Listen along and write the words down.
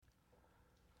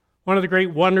One of the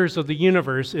great wonders of the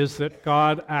universe is that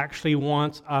God actually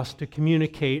wants us to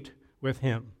communicate with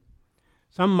Him.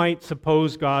 Some might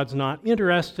suppose God's not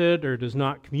interested or does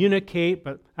not communicate,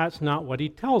 but that's not what He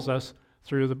tells us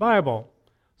through the Bible.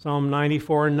 Psalm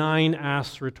 94:9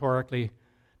 asks rhetorically,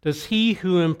 "Does He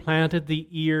who implanted the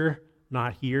ear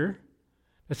not hear?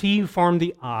 Does He who formed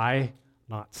the eye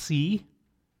not see?"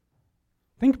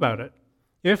 Think about it.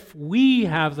 If we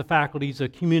have the faculties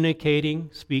of communicating,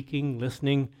 speaking,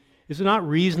 listening, is it not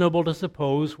reasonable to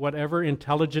suppose whatever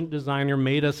intelligent designer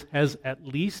made us has at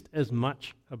least as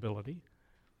much ability?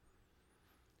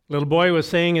 Little boy was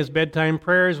saying his bedtime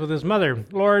prayers with his mother.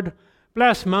 "Lord,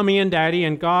 bless Mommy and Daddy,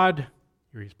 and God,"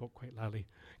 here he spoke quite loudly,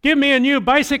 "give me a new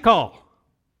bicycle."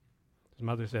 His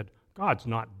mother said, "God's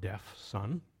not deaf,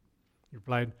 son." He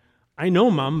replied, "I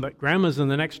know, Mom, but Grandma's in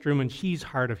the next room and she's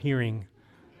hard of hearing."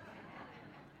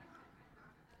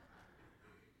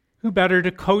 Who better to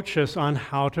coach us on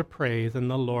how to pray than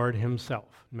the Lord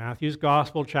Himself? In Matthew's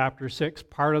Gospel, chapter 6,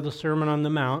 part of the Sermon on the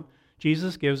Mount,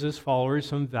 Jesus gives His followers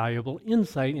some valuable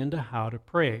insight into how to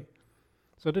pray.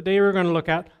 So today we're going to look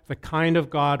at the kind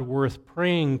of God worth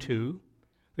praying to,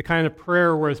 the kind of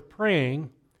prayer worth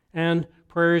praying, and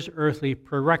prayer's earthly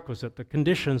prerequisite, the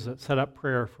conditions that set up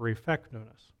prayer for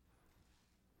effectiveness.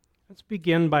 Let's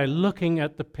begin by looking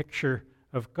at the picture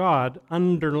of God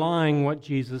underlying what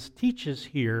Jesus teaches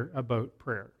here about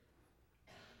prayer.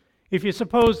 If you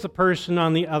suppose the person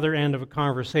on the other end of a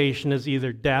conversation is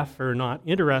either deaf or not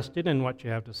interested in what you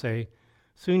have to say,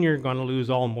 soon you're going to lose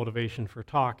all motivation for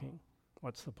talking.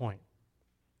 What's the point?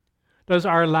 Does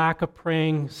our lack of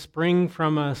praying spring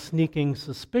from a sneaking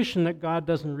suspicion that God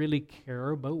doesn't really care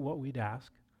about what we'd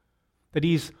ask? That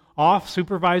He's off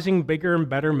supervising bigger and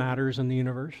better matters in the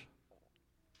universe?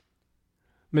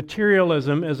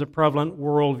 Materialism is a prevalent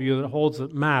worldview that holds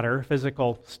that matter,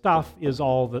 physical stuff, is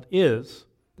all that is.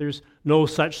 There's no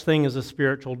such thing as a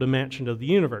spiritual dimension of the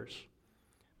universe.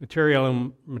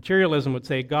 Materialism would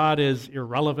say God is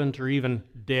irrelevant or even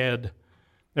dead.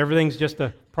 Everything's just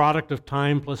a product of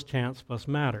time plus chance plus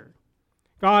matter.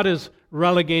 God is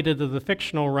relegated to the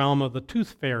fictional realm of the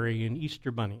tooth fairy and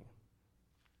Easter bunny.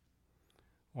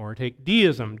 Or take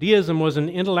deism. Deism was an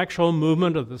intellectual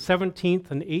movement of the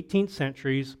 17th and 18th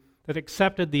centuries that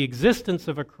accepted the existence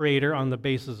of a creator on the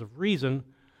basis of reason,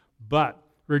 but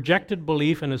rejected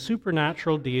belief in a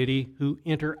supernatural deity who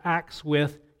interacts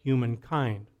with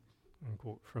humankind.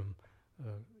 Unquote from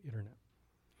the internet.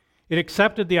 It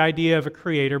accepted the idea of a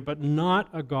creator, but not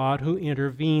a God who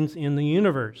intervenes in the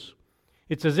universe.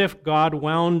 It's as if God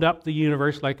wound up the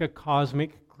universe like a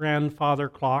cosmic grandfather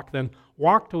clock, then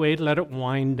walked away to let it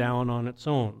wind down on its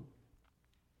own.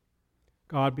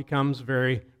 God becomes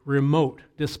very remote,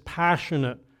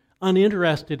 dispassionate,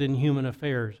 uninterested in human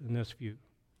affairs in this view.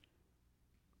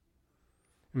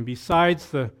 And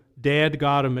besides the dead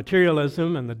God of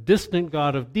materialism and the distant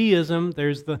God of deism,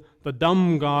 there's the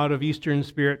dumb God of Eastern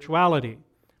spirituality.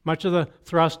 Much of the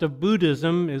thrust of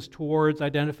Buddhism is towards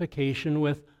identification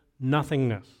with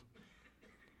nothingness.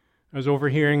 I was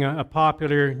overhearing a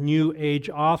popular New Age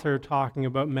author talking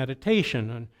about meditation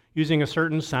and using a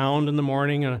certain sound in the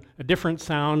morning and a different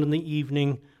sound in the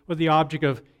evening with the object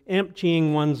of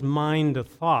emptying one's mind of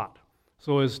thought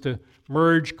so as to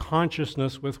merge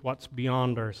consciousness with what's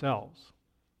beyond ourselves.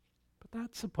 But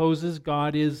that supposes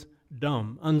God is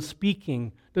dumb,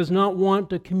 unspeaking, does not want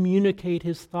to communicate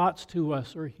His thoughts to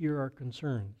us or hear our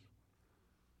concerns.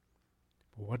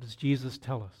 But what does Jesus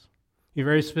tell us? He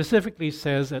very specifically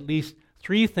says at least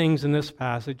three things in this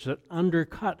passage that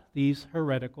undercut these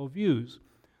heretical views: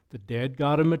 the dead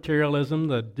God of materialism,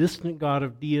 the distant God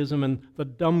of deism, and the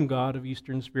dumb God of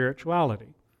Eastern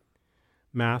spirituality.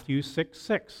 Matthew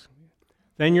 6:6.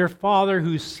 Then your Father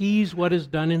who sees what is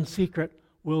done in secret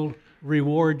will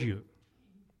reward you.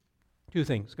 Two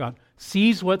things. God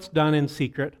sees what's done in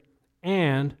secret,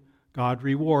 and God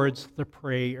rewards the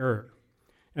prayer.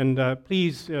 And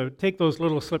please take those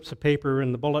little slips of paper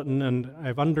in the bulletin, and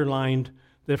I've underlined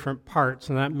different parts,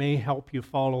 and that may help you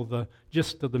follow the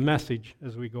gist of the message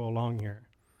as we go along here.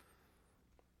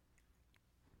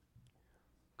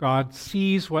 God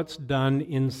sees what's done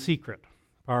in secret.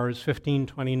 Proverbs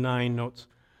 15:29 notes,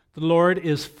 "The Lord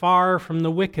is far from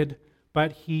the wicked,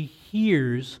 but He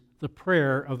hears the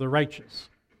prayer of the righteous."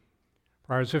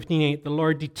 Proverbs 15:8, "The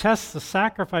Lord detests the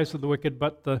sacrifice of the wicked,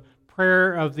 but the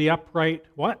prayer of the upright,"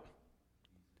 what?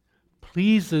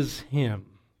 "Pleases Him."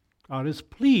 God is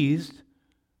pleased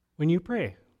when you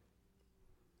pray.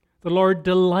 The Lord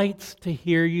delights to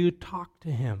hear you talk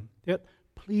to Him. It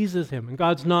pleases Him. And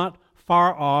God's not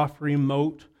far off,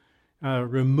 remote,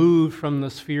 removed from the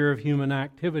sphere of human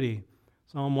activity.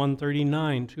 Psalm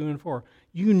 139, 2 and 4.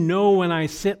 You know when I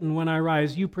sit and when I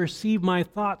rise. You perceive my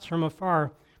thoughts from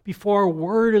afar. Before a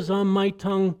word is on my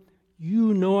tongue,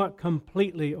 you know it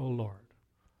completely, O Lord.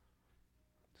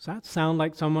 Does that sound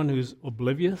like someone who's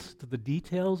oblivious to the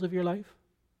details of your life?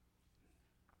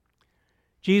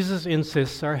 Jesus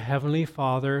insists our Heavenly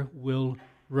Father will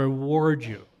reward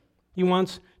you. He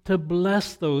wants to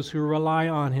bless those who rely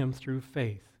on Him through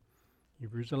faith.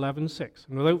 Hebrews 11:6.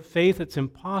 And without faith, it's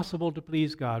impossible to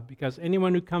please God, because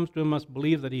anyone who comes to Him must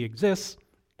believe that He exists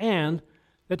and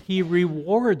that He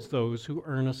rewards those who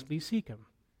earnestly seek Him.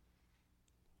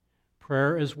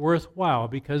 Prayer is worthwhile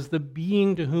because the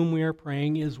being to whom we are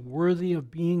praying is worthy of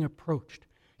being approached.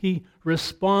 He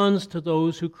responds to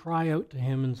those who cry out to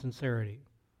Him in sincerity.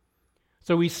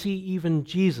 So we see even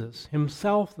Jesus,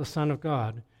 Himself the Son of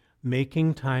God,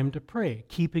 making time to pray,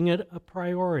 keeping it a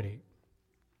priority.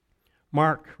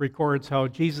 Mark records how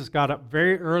Jesus got up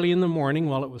very early in the morning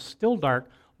while it was still dark,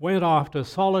 went off to a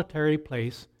solitary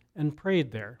place, and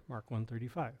prayed there, Mark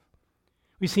 1:35.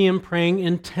 We see Him praying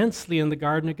intensely in the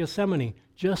Garden of Gethsemane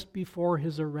just before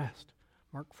His arrest,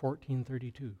 Mark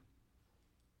 14:32.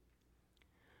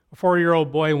 A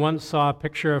 4-year-old boy once saw a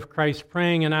picture of Christ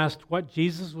praying and asked what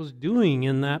Jesus was doing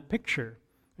in that picture.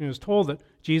 He was told that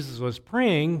Jesus was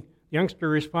praying. The youngster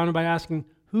responded by asking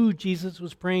who Jesus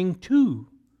was praying to.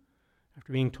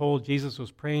 After being told Jesus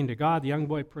was praying to God, the young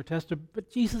boy protested,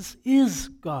 but Jesus is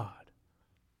God.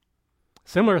 A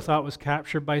similar thought was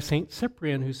captured by St.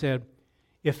 Cyprian, who said,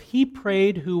 if he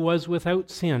prayed who was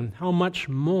without sin, how much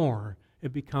more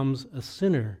it becomes a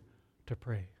sinner to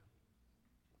pray.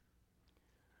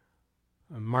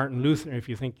 Martin Luther, if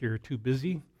you think you're too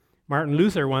busy, Martin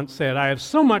Luther once said, I have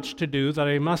so much to do that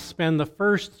I must spend the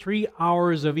first 3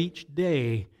 hours of each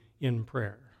day in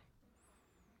prayer.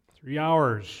 3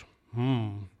 hours.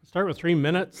 Start with 3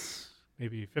 minutes,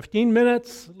 maybe 15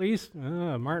 minutes at least.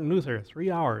 Martin Luther, 3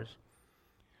 hours.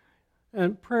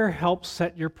 And prayer helps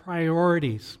set your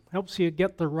priorities, helps you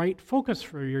get the right focus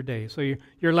for your day, so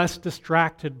you're less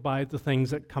distracted by the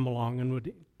things that come along and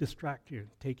would distract you,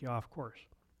 take you off course.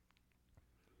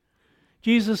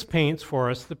 Jesus paints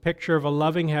for us the picture of a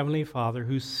loving Heavenly Father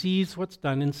who sees what's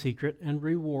done in secret and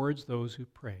rewards those who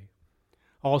pray.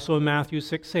 Also in Matthew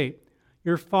 6:8,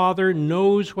 your Father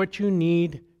knows what you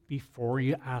need before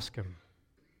you ask Him.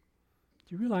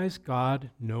 Do you realize God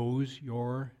knows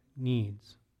your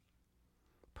needs?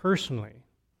 Personally,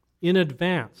 in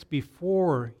advance,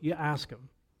 before you ask Him.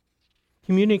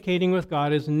 Communicating with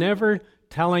God is never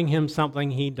telling Him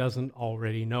something He doesn't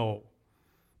already know.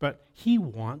 But He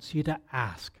wants you to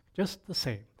ask, just the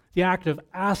same. The act of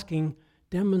asking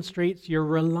demonstrates your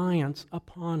reliance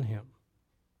upon Him.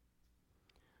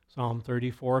 Psalm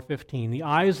 34:15, the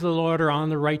eyes of the Lord are on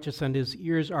the righteous, and His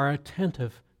ears are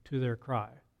attentive to their cry.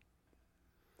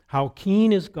 How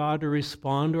keen is God to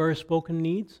respond to our spoken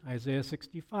needs? Isaiah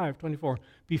 65:24,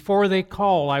 before they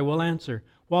call, I will answer.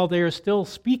 While they are still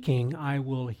speaking, I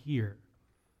will hear.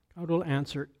 God will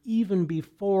answer even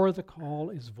before the call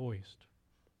is voiced.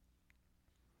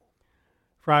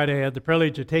 Friday, I had the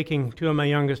privilege of taking 2 of my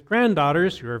youngest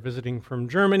granddaughters, who are visiting from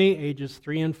Germany, ages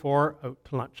 3 and 4, out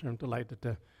to lunch. I'm delighted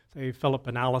to say Philip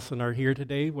and Allison are here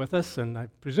today with us, and I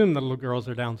presume the little girls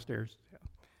are downstairs.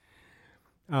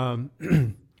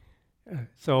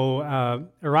 So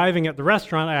arriving at the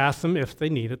restaurant, I asked them if they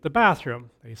needed the bathroom.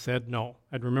 They said no.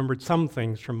 I'd remembered some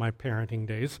things from my parenting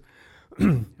days.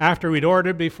 After we'd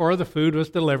ordered, before the food was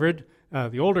delivered,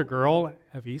 the older girl,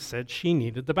 Evie, said she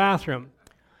needed the bathroom.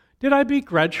 Did I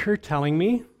begrudge her telling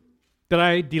me? Did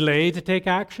I delay to take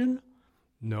action?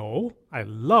 No, I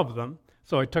love them,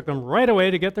 so I took them right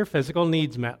away to get their physical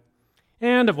needs met,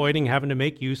 and avoiding having to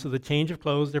make use of the change of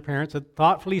clothes their parents had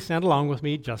thoughtfully sent along with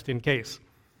me just in case.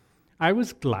 I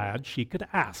was glad she could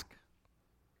ask.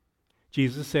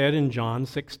 Jesus said in John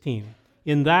 16,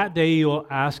 in that day you will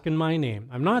ask in my name.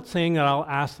 I'm not saying that I'll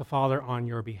ask the Father on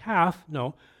your behalf.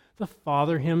 No, the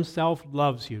Father Himself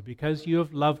loves you because you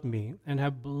have loved me and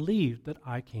have believed that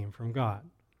I came from God.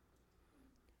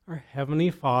 Our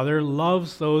Heavenly Father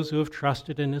loves those who have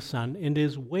trusted in His Son and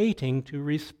is waiting to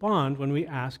respond when we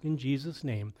ask in Jesus'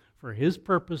 name for His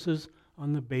purposes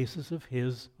on the basis of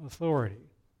His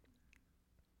authority.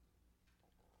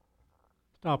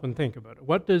 Stop and think about it.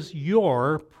 What does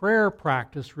your prayer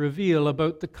practice reveal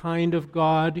about the kind of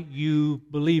God you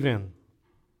believe in?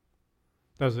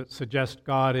 Does it suggest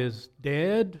God is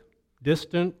dead,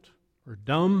 distant, or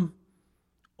dumb?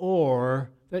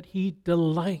 Or that He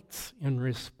delights in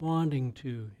responding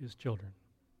to His children?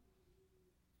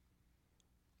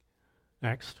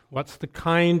 Next, what's the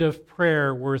kind of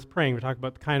prayer worth praying? We talked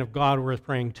about the kind of God worth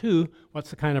praying to.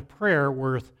 What's the kind of prayer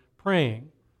worth praying.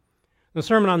 In the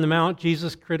Sermon on the Mount,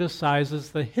 Jesus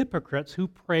criticizes the hypocrites who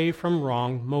pray from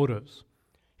wrong motives.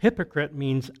 Hypocrite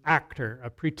means actor, a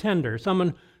pretender,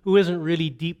 someone who isn't really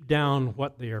deep down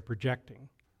what they are projecting.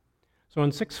 So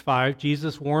in 6:5,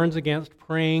 Jesus warns against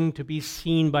praying to be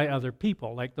seen by other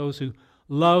people, like those who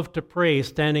love to pray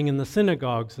standing in the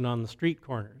synagogues and on the street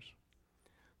corners.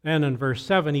 Then in verse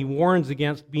 7, he warns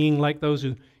against being like those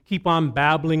who keep on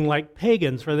babbling like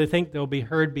pagans, for they think they'll be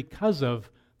heard because of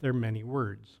their many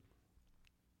words.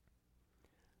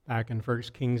 Back in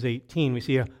 1 Kings 18, we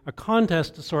see a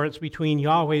contest of sorts between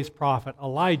Yahweh's prophet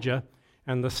Elijah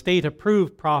and the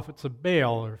state-approved prophets of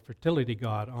Baal, or fertility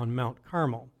god, on Mount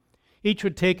Carmel. Each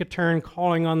would take a turn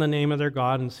calling on the name of their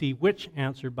god and see which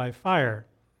answered by fire.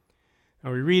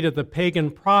 Now we read of the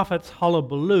pagan prophets'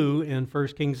 hullabaloo in 1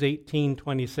 Kings 18,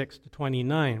 26 to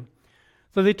 29.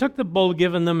 So they took the bull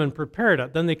given them and prepared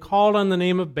it. Then they called on the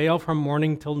name of Baal from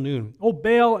morning till noon. "O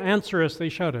Baal, answer us," they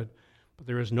shouted. But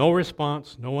there was no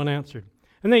response, no one answered.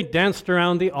 And they danced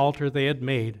around the altar they had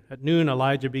made. At noon,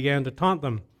 Elijah began to taunt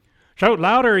them. "Shout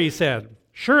louder," he said.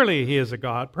 "Surely he is a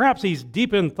god. Perhaps he's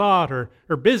deep in thought or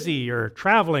busy or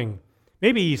traveling.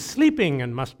 Maybe he's sleeping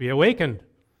and must be awakened."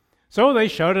 So they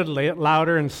shouted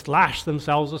louder and slashed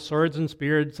themselves with swords and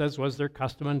spears, as was their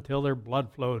custom, until their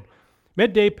blood flowed.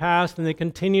 Midday passed, and they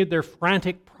continued their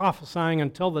frantic prophesying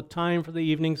until the time for the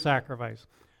evening sacrifice.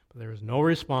 But there was no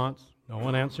response, no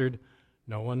one answered,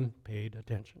 no one paid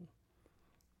attention.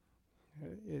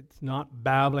 It's not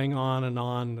babbling on and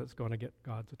on that's going to get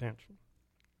God's attention.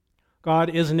 God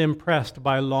isn't impressed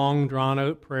by long,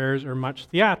 drawn-out prayers or much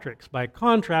theatrics. By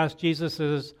contrast, Jesus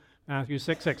says, Matthew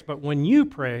 6:6, "But when you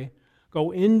pray,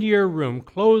 go into your room,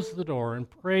 close the door, and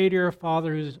pray to your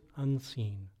Father who's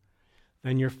unseen.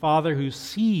 Then your Father who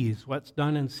sees what's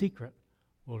done in secret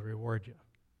will reward you."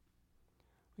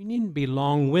 We needn't be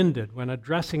long-winded when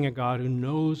addressing a God who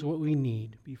knows what we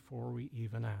need before we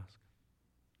even ask.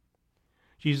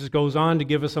 Jesus goes on to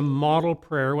give us a model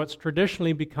prayer, what's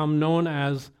traditionally become known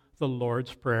as the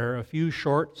Lord's Prayer, a few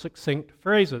short, succinct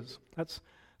phrases. Let's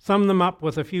sum them up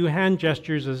with a few hand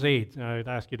gestures as aids. I'd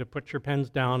ask you to put your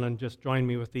pens down and just join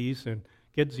me with these. And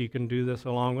kids, you can do this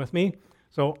along with me.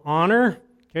 So honor,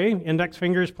 okay, index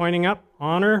fingers pointing up,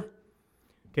 honor,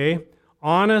 okay.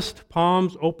 Honest,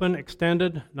 palms open,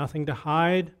 extended, nothing to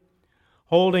hide.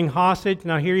 Holding hostage,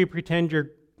 now here you pretend you're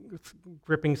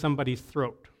gripping somebody's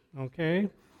throat, okay?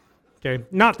 Okay,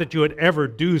 not that you would ever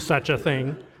do such a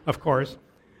thing, of course.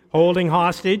 Holding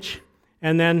hostage,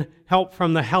 and then help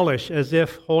from the hellish, as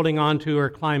if holding on to or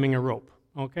climbing a rope,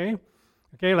 okay?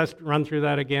 Okay, let's run through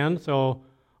that again. So,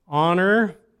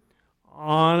 honor,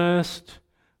 honest,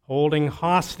 holding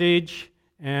hostage,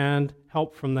 and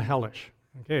help from the hellish,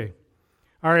 okay?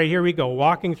 All right, here we go,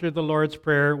 walking through the Lord's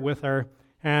Prayer with our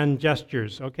hand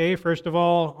gestures, okay? First of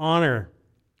all, honor.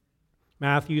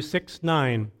 Matthew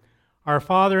 6:9. "Our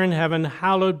Father in heaven,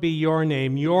 hallowed be your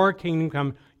name. Your kingdom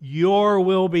come. Your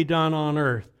will be done on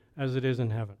earth as it is in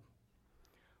heaven."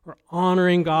 We're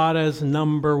honoring God as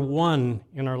number one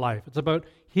in our life. It's about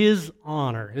His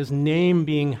honor, His name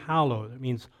being hallowed. It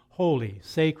means holy,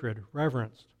 sacred,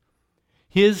 reverenced.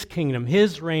 His kingdom,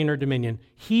 His reign or dominion.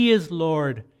 He is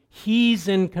Lord. He's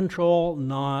in control,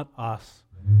 not us.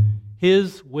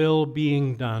 His will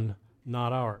being done,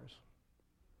 not ours.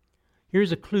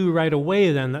 Here's a clue right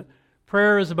away then that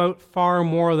prayer is about far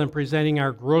more than presenting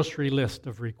our grocery list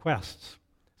of requests.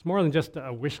 It's more than just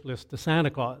a wish list to Santa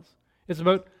Claus. It's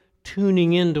about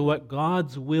tuning into what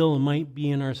God's will might be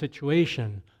in our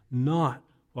situation, not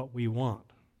what we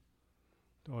want.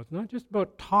 So it's not just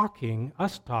about talking,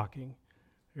 us talking.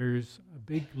 There's a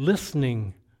big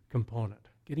listening component,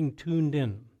 getting tuned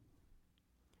in.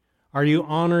 Are you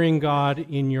honoring God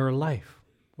in your life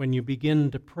when you begin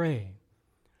to pray?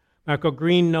 Michael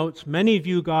Green notes, many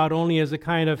view God only as a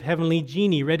kind of heavenly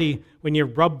genie ready when you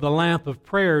rub the lamp of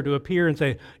prayer to appear and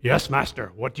say, "Yes,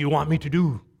 Master, what do you want me to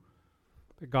do?"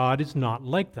 But God is not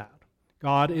like that.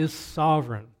 God is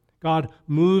sovereign. God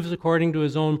moves according to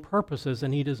His own purposes,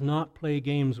 and He does not play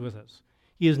games with us.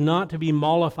 He is not to be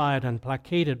mollified and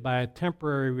placated by a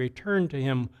temporary return to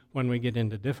Him when we get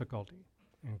into difficulty.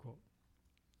 End quote.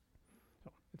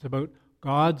 So it's about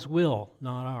God's will,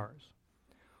 not ours.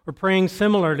 We're praying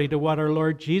similarly to what our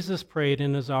Lord Jesus prayed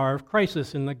in His hour of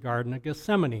crisis in the Garden of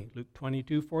Gethsemane, Luke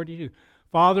 22:42.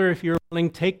 "Father, if you're willing,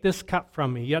 take this cup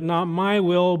from me, yet not my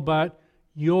will, but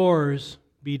yours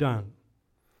be done."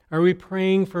 Are we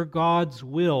praying for God's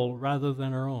will rather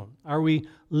than our own? Are we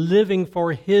living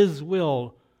for His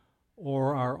will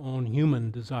or our own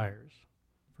human desires?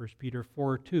 1 Peter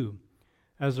 4:2.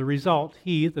 As a result,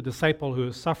 he, the disciple who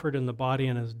has suffered in the body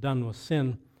and is done with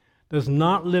sin, does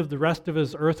not live the rest of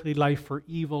his earthly life for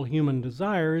evil human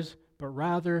desires, but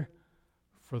rather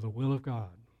for the will of God.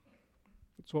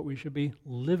 It's what we should be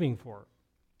living for.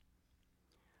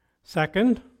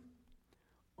 Second,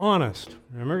 honest.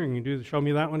 Remember, can you show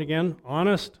me that one again?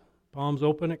 Honest, palms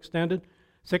open, extended.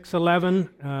 6:11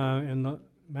 in the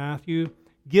Matthew.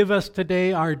 Give us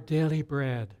today our daily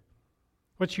bread.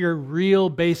 What's your real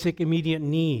basic immediate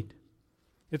need?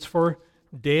 It's for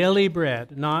daily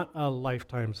bread, not a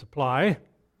lifetime supply.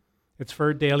 It's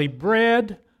for daily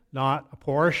bread, not a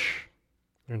Porsche.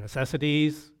 They're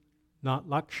necessities, not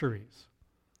luxuries.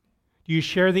 Do you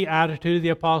share the attitude of the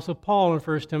Apostle Paul in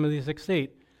 1 Timothy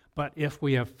 6:8? But if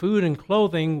we have food and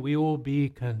clothing, we will be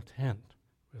content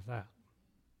with that.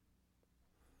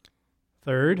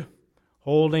 Third,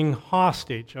 holding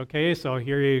hostage. Okay, so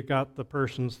here you've got the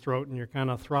person's throat and you're kind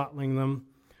of throttling them.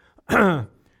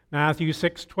 Matthew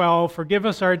 6:12, forgive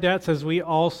us our debts as we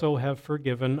also have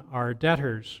forgiven our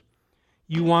debtors.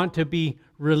 You want to be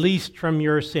released from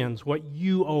your sins. What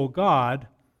you owe God,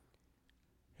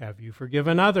 have you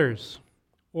forgiven others?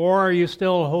 Or are you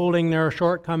still holding their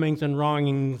shortcomings and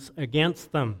wrongings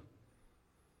against them?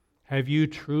 Have you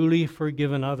truly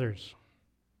forgiven others?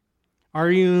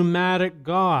 Are you mad at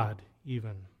God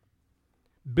even?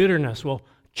 Bitterness will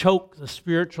choke the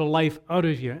spiritual life out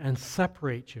of you and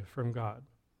separate you from God.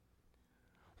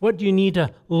 What do you need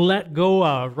to let go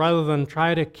of rather than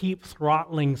try to keep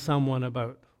throttling someone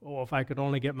about? Oh, if I could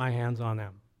only get my hands on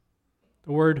them.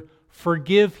 The word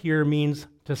forgive here means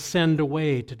to send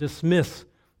away, to dismiss,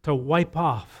 to wipe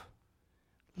off.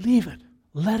 Leave it.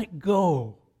 Let it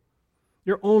go.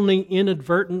 You're only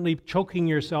inadvertently choking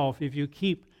yourself if you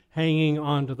keep hanging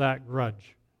on to that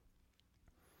grudge.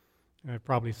 I've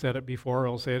probably said it before,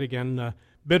 I'll say it again.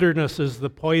 Bitterness is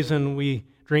the poison we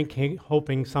drink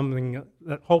hoping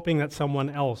that someone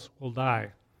else will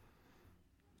die.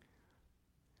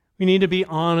 We need to be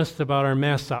honest about our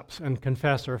mess-ups and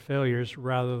confess our failures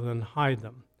rather than hide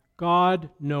them. God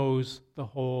knows the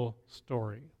whole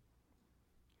story.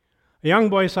 A young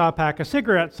boy saw a pack of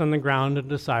cigarettes on the ground and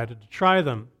decided to try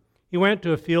them. He went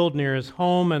to a field near his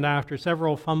home and after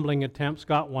several fumbling attempts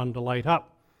got one to light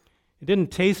up. It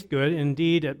didn't taste good.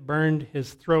 Indeed, it burned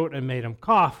his throat and made him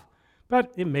cough,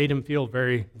 but it made him feel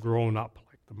very grown up,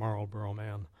 like the Marlboro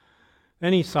Man.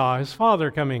 Then he saw his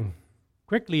father coming.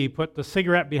 Quickly, he put the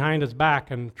cigarette behind his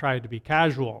back and tried to be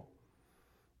casual.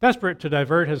 Desperate to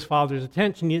divert his father's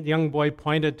attention, the young boy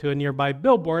pointed to a nearby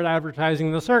billboard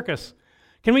advertising the circus.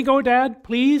 Can we go, Dad?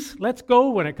 Please? Let's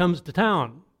go when it comes to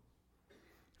town.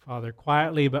 Father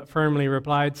quietly but firmly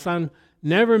replied, Son,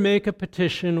 never make a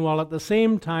petition while at the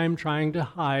same time trying to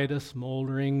hide a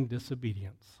smoldering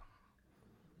disobedience.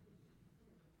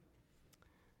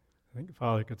 I think the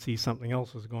father could see something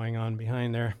else was going on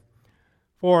behind there.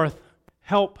 Fourth,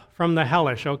 help from the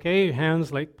hellish, okay?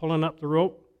 Hands like pulling up the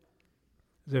rope,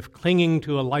 as if clinging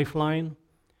to a lifeline.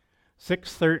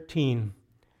 6:13,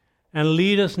 and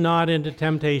lead us not into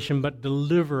temptation, but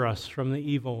deliver us from the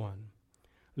evil one.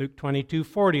 Luke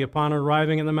 22:40, upon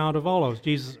arriving at the Mount of Olives,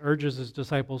 Jesus urges his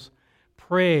disciples,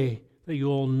 pray that you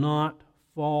will not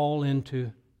fall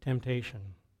into temptation.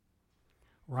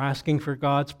 We're asking for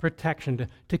God's protection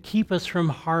to keep us from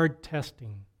hard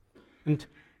testing and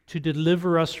to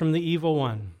deliver us from the evil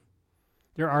one.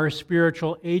 There are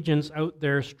spiritual agents out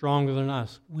there stronger than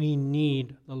us. We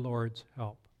need the Lord's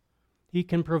help. He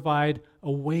can provide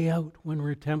a way out when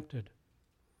we're tempted.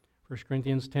 1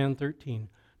 Corinthians 10:13.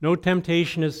 No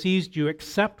temptation has seized you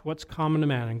except what's common to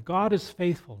man, and God is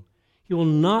faithful. He will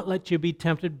not let you be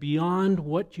tempted beyond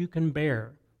what you can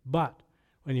bear. But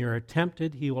when you are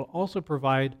tempted, he will also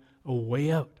provide a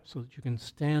way out so that you can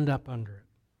stand up under it.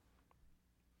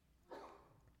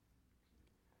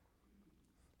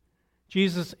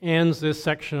 Jesus ends this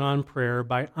section on prayer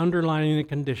by underlining the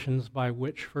conditions by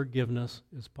which forgiveness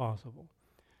is possible.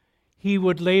 He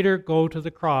would later go to the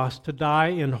cross to die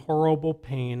in horrible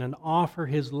pain and offer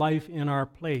his life in our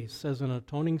place as an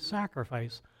atoning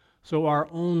sacrifice so our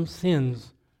own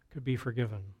sins could be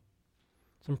forgiven.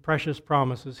 Some precious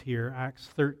promises here, Acts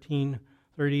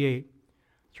 13:38.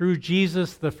 Through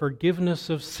Jesus, the forgiveness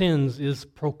of sins is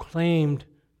proclaimed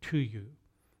to you.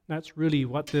 That's really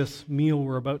what this meal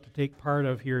we're about to take part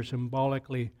of here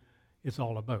symbolically is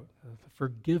all about. The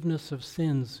forgiveness of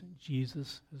sins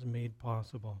Jesus has made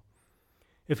possible.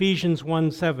 Ephesians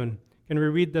 1:7. Can we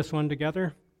read this one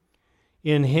together?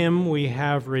 In him we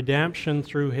have redemption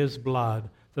through his blood,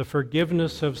 the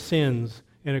forgiveness of sins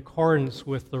in accordance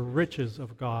with the riches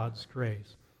of God's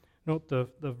grace. Note the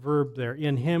verb there.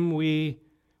 In him we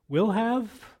will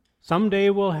have, someday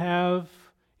we'll have,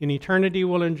 in eternity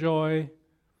we'll enjoy.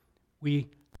 We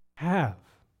have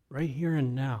right here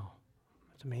and now.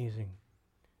 It's amazing.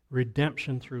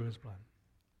 Redemption through his blood.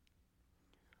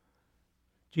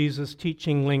 Jesus'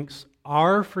 teaching links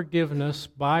our forgiveness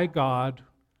by God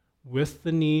with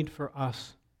the need for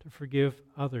us to forgive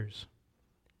others.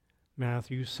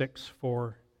 Matthew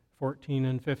 6:14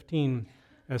 and 15.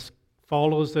 As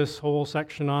follows this whole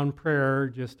section on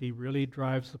prayer, he really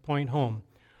drives the point home.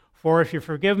 For if you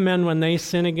forgive men when they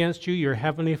sin against you, your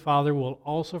heavenly Father will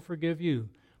also forgive you.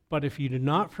 But if you do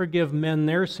not forgive men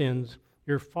their sins,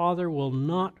 your Father will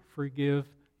not forgive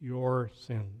your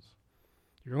sins.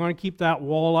 If you're going to keep that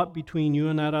wall up between you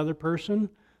and that other person,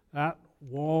 that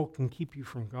wall can keep you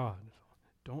from God.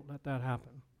 Don't let that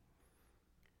happen.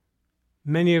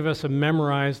 Many of us have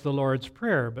memorized the Lord's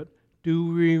Prayer, but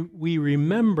do we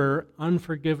remember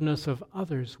unforgiveness of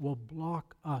others will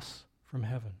block us from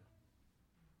heaven?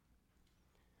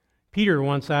 Peter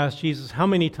once asked Jesus how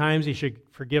many times he should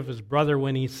forgive his brother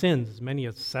when he sins. As many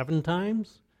as 7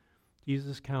 times?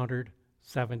 Jesus countered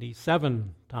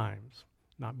 77 times.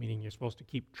 Not meaning you're supposed to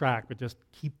keep track, but just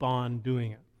keep on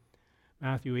doing it.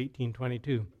 Matthew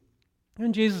 18:22.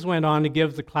 And Jesus went on to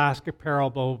give the classic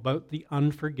parable about the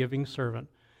unforgiving servant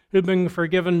who'd been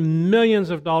forgiven millions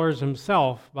of dollars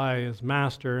himself by his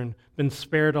master and been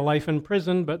spared a life in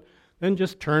prison, but then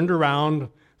just turned around,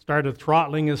 started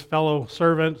throttling his fellow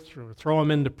servant, throw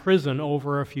him into prison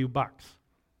over a few bucks.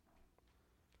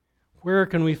 Where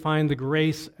can we find the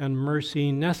grace and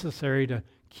mercy necessary to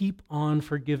keep on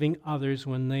forgiving others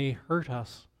when they hurt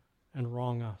us and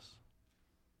wrong us?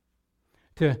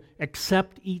 To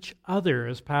accept each other,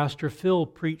 as Pastor Phil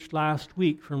preached last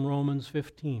week from Romans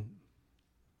 15,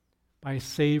 by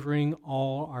savoring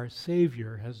all our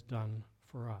Savior has done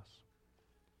for us.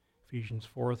 Ephesians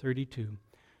 4:32.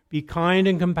 Be kind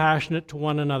and compassionate to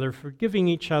one another, forgiving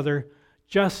each other,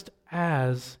 just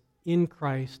as in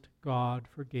Christ God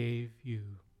forgave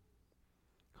you.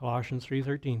 Colossians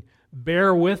 3:13.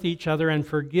 Bear with each other and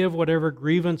forgive whatever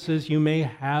grievances you may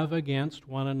have against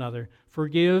one another.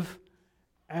 Forgive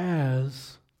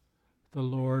as the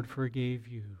Lord forgave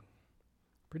you.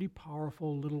 Pretty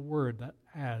powerful little word, that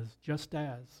as, just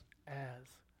as.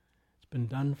 It's been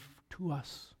done to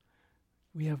us.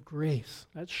 We have grace.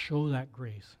 Let's show that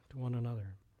grace to one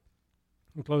another.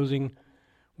 In closing,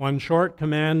 one short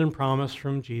command and promise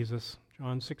from Jesus,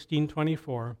 John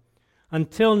 16:24.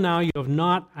 Until now you have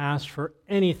not asked for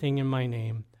anything in my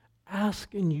name.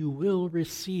 Ask and you will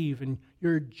receive, and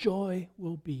your joy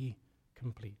will be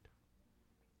complete.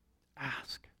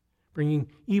 Ask, bringing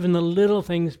even the little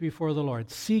things before the Lord,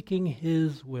 seeking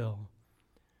his will.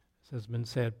 As has been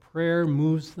said, prayer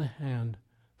moves the hand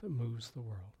that moves the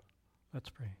world. Let's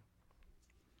pray.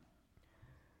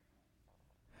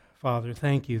 Father,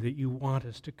 thank you that you want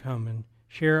us to come and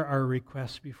share our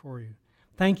requests before you.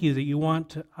 Thank you that you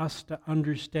want us to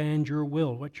understand your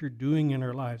will, what you're doing in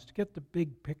our lives, to get the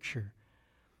big picture.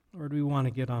 Lord, we want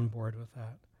to get on board with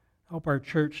that. Help our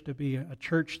church to be a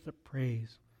church that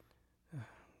prays.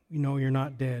 We know you're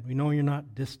not dead. We know you're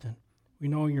not distant. We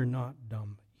know you're not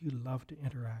dumb. You love to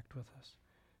interact with us.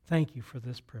 Thank you for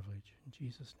this privilege. In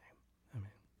Jesus' name.